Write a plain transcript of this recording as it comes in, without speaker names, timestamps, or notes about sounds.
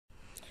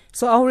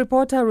So our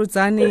reporter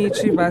Rudzani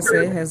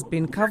Tshivhase has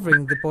been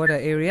covering the border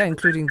area,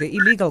 including the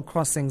illegal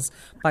crossings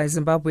by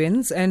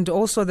Zimbabweans and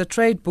also the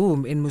trade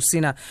boom in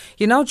Musina.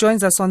 He now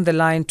joins us on the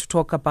line to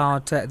talk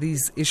about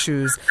these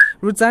issues.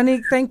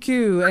 Rudzani, thank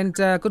you and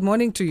good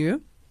morning to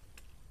you.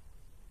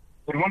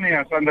 Good morning,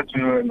 Asanda,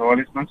 to our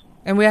listeners.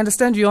 And we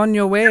understand you're on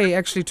your way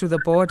actually to the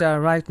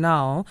border right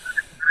now.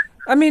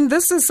 I mean,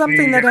 this is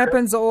something that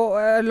happens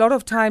a lot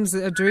of times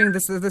during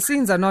this. The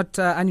scenes are not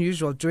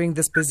unusual during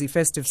this busy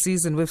festive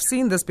season. We've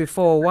seen this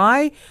before.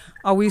 Why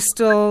are we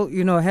still,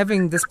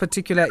 having this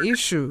particular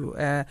issue?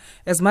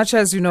 As much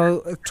as,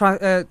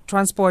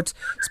 transport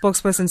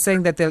spokesperson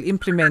saying that they'll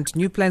implement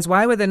new plans,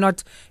 why were they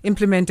not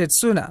implemented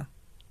sooner?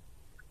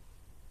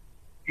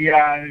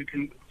 Yeah, you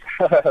can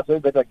say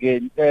that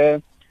again.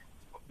 The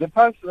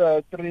past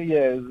 3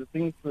 years,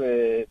 things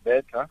were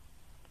better.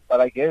 But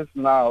I guess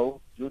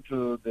now, due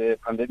to the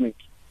pandemic,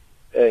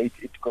 it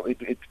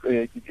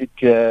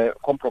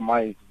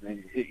compromised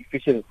the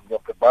efficiency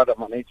of the border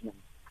management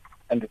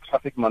and the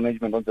traffic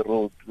management on the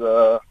road.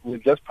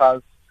 We've just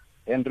passed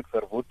Hendrik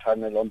Verwoerd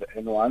Tunnel on the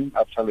N1,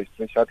 actually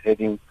straight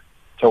heading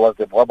towards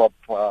the Boaba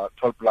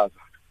toll plaza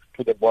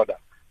to the border.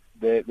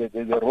 The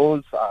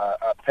roads are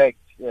packed.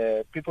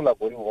 People are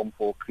going home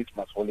for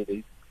Christmas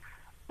holidays.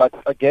 But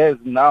I guess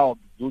now,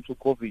 due to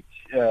COVID,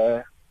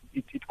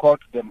 it caught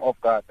them off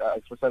guard,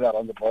 especially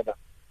around the border.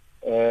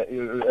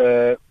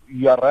 You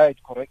are right,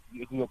 correct.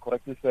 You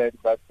correctly said,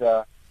 but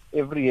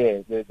every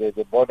year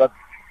the border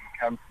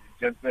becomes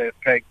just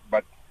packed,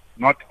 but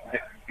not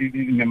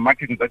in the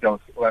market that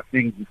we are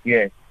seeing this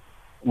year.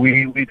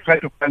 We try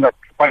to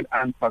find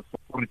answers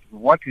for it.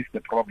 What is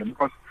the problem?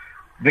 Because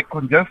the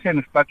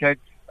congestion started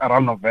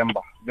around November.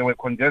 They were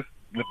congested.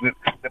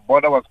 The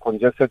border was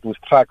congested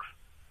with trucks,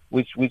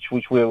 which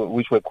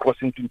were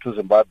crossing into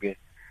Zimbabwe.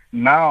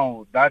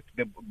 Now that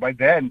by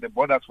then the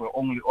borders were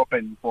only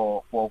open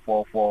for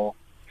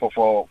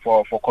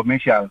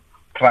commercial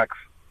trucks,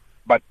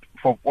 but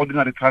for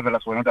ordinary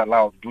travelers were not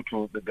allowed due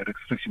to the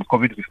restrictions,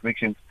 COVID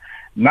restrictions.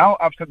 Now,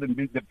 after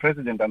the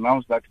president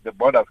announced that the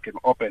borders can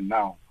open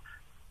now,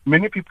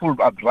 many people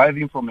are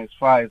driving from as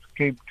far as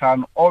Cape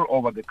Town, all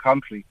over the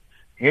country,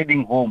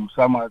 heading home.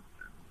 Some are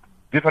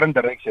different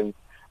directions,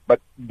 but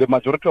the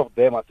majority of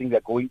them, I think,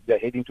 they're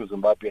heading to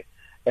Zimbabwe.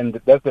 And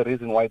that's the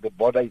reason why the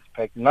border is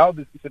packed. Now,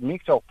 this is a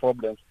mixture of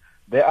problems.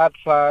 There are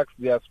trucks,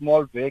 there are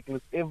small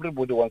vehicles.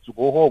 Everybody wants to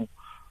go home.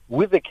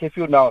 With the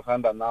curfew now,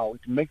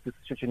 it makes the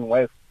situation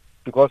worse.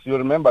 Because you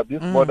remember,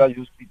 this border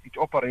used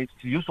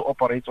to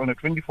operate on a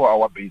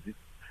 24-hour basis.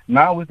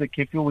 Now, with the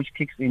curfew, which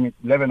kicks in at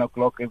 11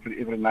 o'clock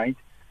every night,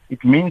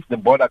 it means the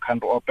border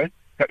can't open.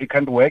 It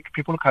can't work.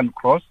 People can't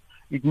cross.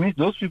 It means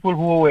those people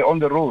who were on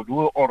the road, who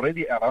were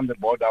already around the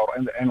border or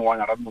in the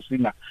N1 around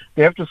Musina,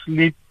 they have to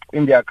sleep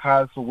in their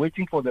cars,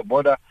 waiting for the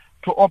border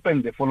to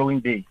open the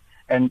following day.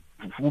 And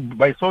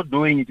by so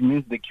doing, it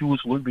means the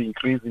queues will be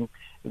increasing.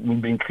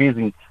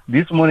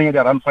 This morning at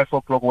around 5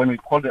 o'clock, when we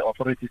called the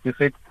authorities, they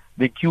said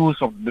the queues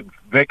of the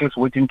vehicles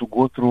waiting to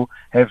go through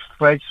have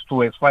stretched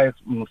to as far as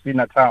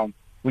Musina town,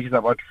 which is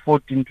about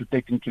 14 to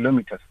 13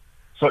 kilometers.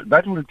 So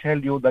that will tell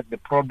you that the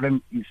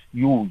problem is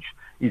huge.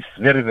 It's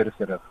very, very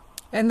serious.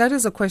 And that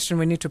is a question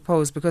we need to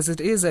pose because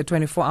it is a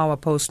 24-hour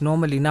post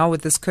normally. Now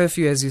with this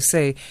curfew, as you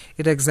say,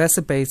 it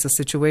exacerbates the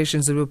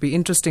situations. It will be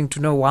interesting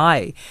to know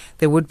why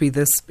there would be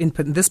this in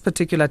this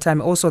particular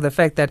time. Also the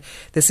fact that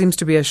there seems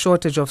to be a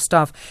shortage of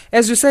staff.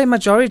 As you say,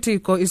 majority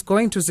is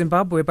going to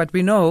Zimbabwe, but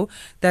we know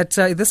that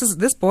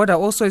this border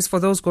also is for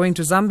those going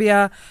to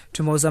Zambia,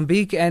 to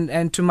Mozambique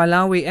and to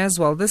Malawi as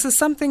well. This is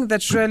something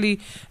that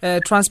surely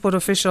transport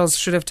officials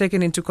should have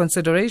taken into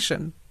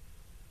consideration.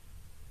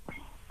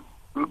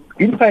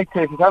 In fact,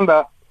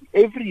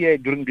 every year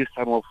during this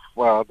time of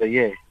the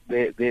year,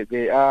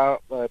 there are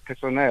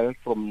personnel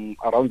from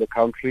around the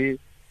country,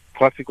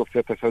 traffic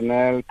officer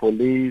personnel,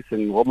 police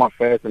and home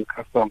affairs and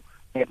customs.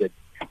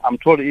 I'm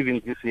told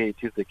even this year it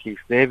is the case.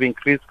 They have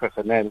increased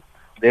personnel.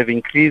 They have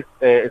increased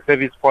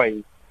service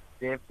points.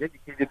 They have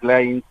dedicated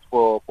lines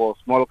for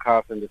small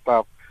cars and the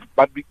stuff.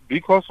 But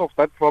because of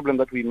that problem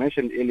that we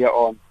mentioned earlier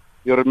on,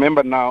 you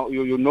remember now,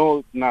 you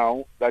know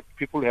now that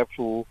people have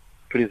to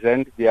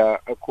present their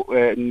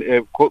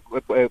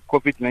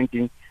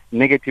COVID-19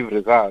 negative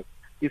results.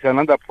 It's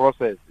another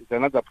process.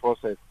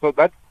 So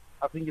that,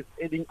 I think, is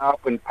adding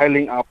up and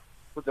piling up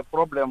to the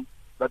problem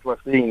that we're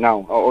seeing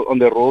now on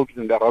the roads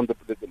and around the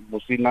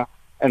Musina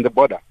and the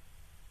border.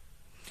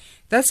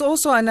 That's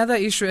also another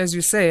issue, as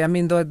you say. I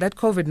mean, that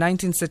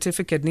COVID-19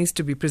 certificate needs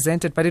to be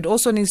presented, but it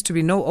also needs to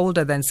be no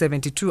older than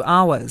 72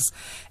 hours.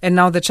 And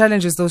now the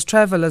challenge is those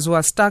travelers who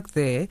are stuck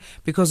there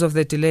because of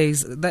the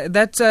delays.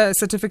 That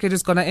certificate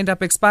is going to end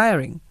up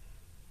expiring.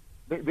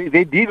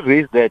 They did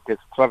raise that as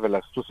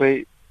travelers to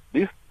say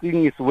this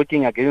thing is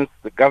working against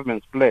the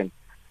government's plan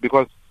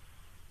because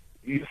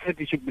you said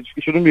it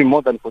shouldn't be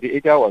more than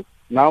 48 hours.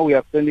 Now we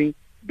are spending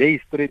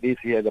 3 days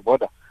here at the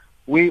border.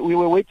 We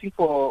were waiting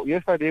for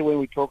yesterday when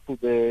we talked to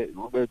the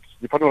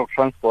Department of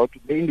Transport.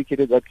 They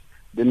indicated that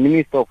the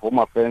Minister of Home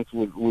Affairs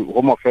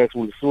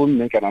will soon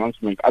make an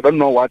announcement. I don't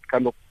know what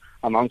kind of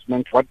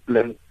announcement, what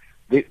plans.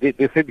 They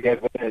said they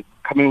have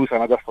coming with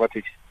another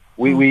strategy.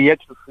 We yet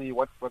to see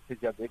what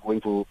strategy are they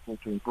going to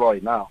employ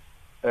now.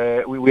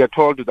 We are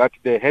told that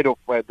the head of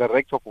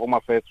director of Home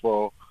Affairs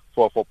for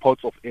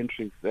ports of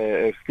entry,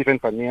 Stephen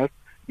Fanias,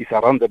 is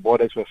around the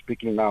border as we're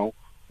speaking now.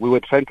 We were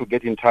trying to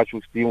get in touch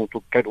with him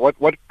to get what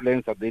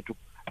plans are they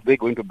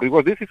going to bring.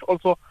 Because this is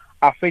also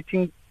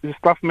affecting the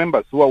staff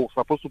members who are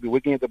supposed to be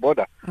working at the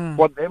border.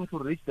 For them to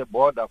reach the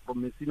border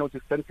from Musina, which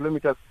is 10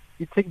 kilometers,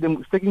 it's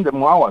taking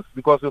them hours,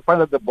 because you find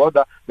that the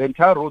border, the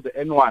entire road, the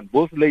N1,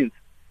 both lanes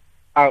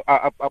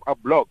are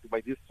blocked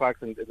by these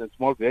trucks and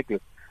small vehicles.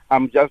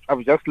 I've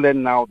just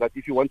learned now that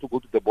if you want to go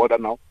to the border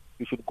now,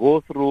 you should go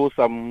through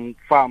some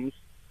farms,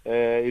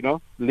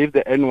 leave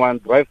the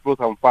N1, drive through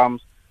some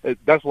farms.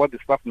 That's what the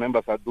staff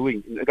members are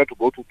doing in order to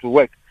go to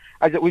work.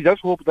 We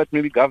just hope that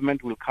maybe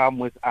government will come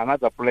with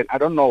another plan. I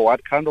don't know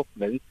what kind of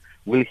plans.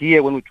 We'll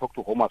hear when we talk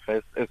to Home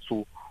Affairs as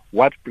to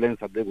what plans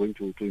are they going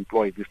to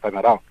employ this time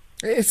around.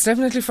 It's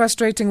definitely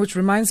frustrating, which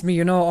reminds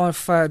me,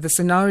 of the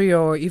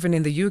scenario even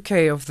in the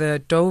UK of the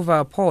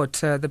Dover port,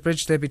 the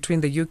bridge there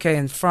between the UK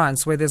and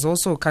France, where there's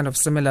also kind of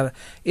similar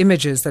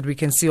images that we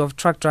can see of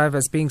truck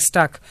drivers being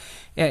stuck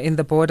in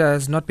the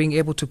borders, not being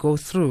able to go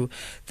through.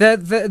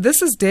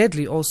 This is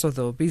deadly also,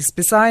 though,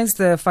 besides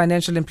the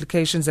financial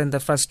implications and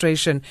the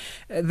frustration,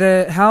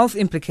 the health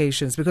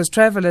implications, because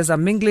travelers are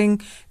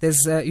mingling,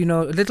 there's,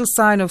 little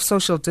sign of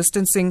social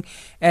distancing,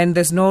 and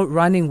there's no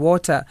running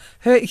water.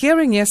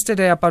 Hearing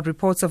yesterday about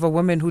reports of a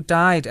woman who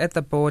died at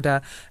the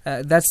border,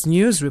 that's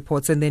news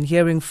reports, and then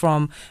hearing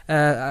from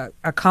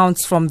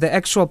accounts from the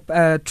actual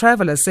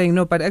travelers saying,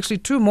 no, but actually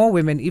 2 more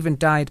women even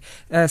died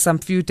some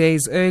few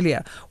days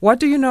earlier. What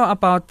do you know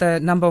about the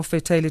number of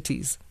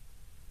fatalities?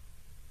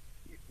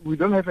 We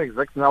don't have an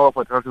exact number of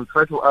fatalities. We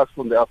try to ask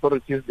from the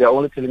authorities. They are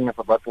only telling us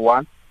about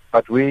 1,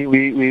 but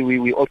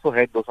we also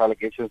had those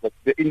allegations that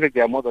in fact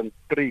there are more than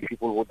 3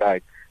 people who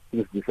died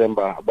since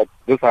December, but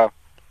those are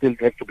still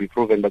have to be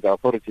proven by the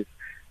authorities.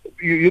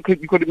 You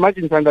could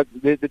imagine that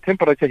the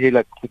temperature here,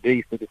 like today,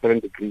 is 37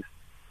 degrees.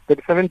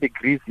 37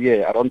 degrees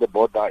here around the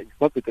border. It's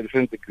not the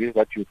 37 degrees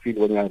that you feel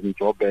when you're in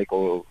Joburg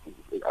or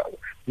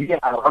here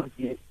around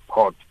here.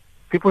 Hot.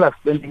 People are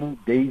spending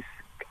days,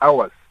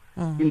 hours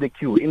in the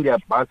queue, in their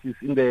buses.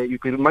 You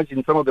can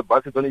imagine some of the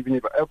buses don't even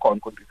have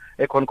aircon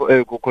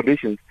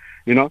conditions.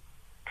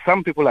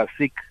 Some people are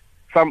sick.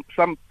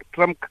 Some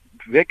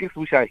vehicles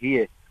which are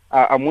here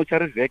are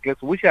mortuary vehicles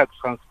which are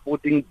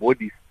transporting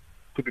bodies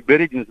to be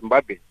buried in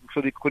Zimbabwe.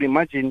 So they could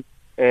imagine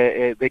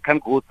they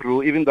can't go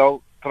through, even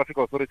though traffic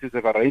authorities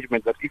have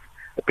arrangements that if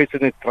a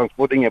person is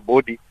transporting a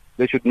body,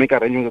 they should make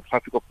arrangements with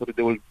traffic authorities.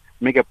 They will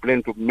make a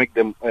plan to make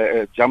them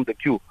jump the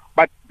queue.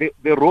 But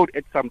the road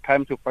at some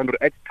times,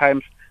 at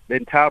times, the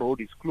entire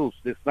road is closed.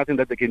 There's nothing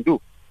that they can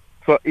do.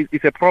 So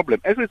it's a problem.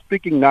 As we're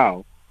speaking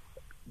now,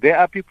 there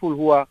are people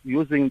who are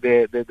using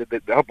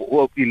who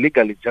are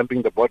illegally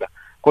jumping the border,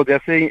 because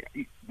they're saying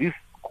this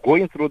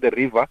going through the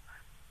river,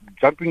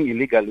 jumping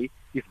illegally,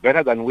 is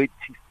better than wait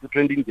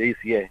 20 days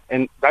here.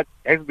 And that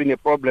has been a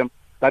problem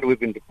that we've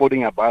been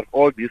reporting about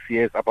all these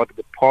years, about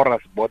the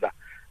porous border,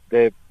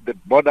 the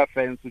border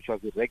fence which was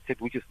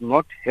erected, which is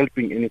not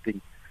helping anything.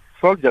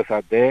 Soldiers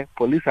are there,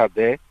 police are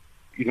there,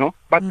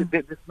 but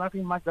there's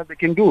nothing much that they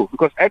can do,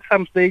 because at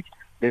some stage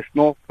there's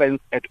no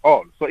fence at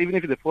all. So even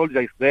if the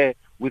soldier is there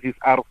with his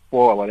R4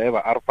 or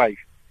whatever, R5,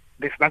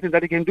 there's nothing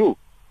that he can do,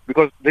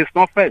 because there's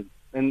no fence.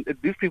 And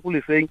these people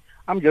are saying,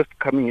 I'm just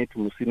coming here to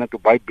Musina to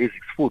buy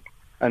basic food,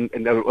 and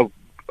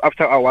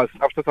after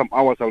some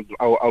hours,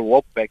 I'll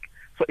walk back.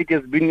 So it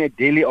has been a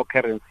daily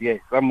occurrence here.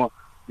 Some,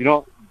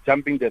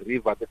 jumping the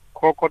river, the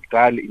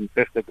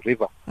crocodile-infested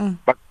river.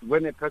 But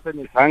when a person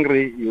is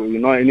hungry,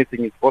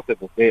 anything is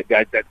possible. They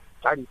are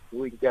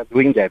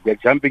doing that. They're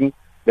jumping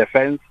the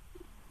fence.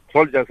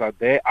 Soldiers are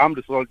there,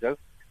 armed soldiers.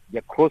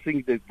 They're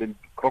crossing the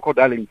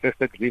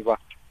crocodile-infested river,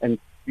 and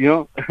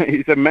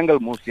it's a mangle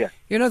moose here.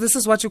 This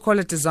is what you call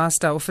a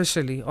disaster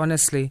officially,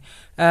 honestly.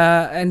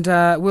 And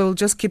we'll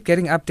just keep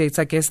getting updates,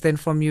 I guess, then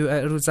from you,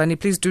 Rudzani.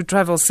 Please do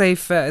travel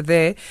safe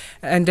there.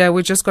 And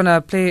we're just going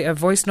to play a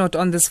voice note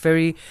on this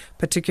very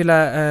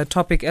particular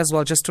topic as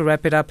well, just to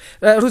wrap it up.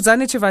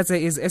 Rudzani Tshivhase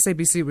is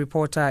SABC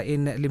reporter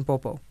in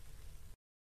Limpopo.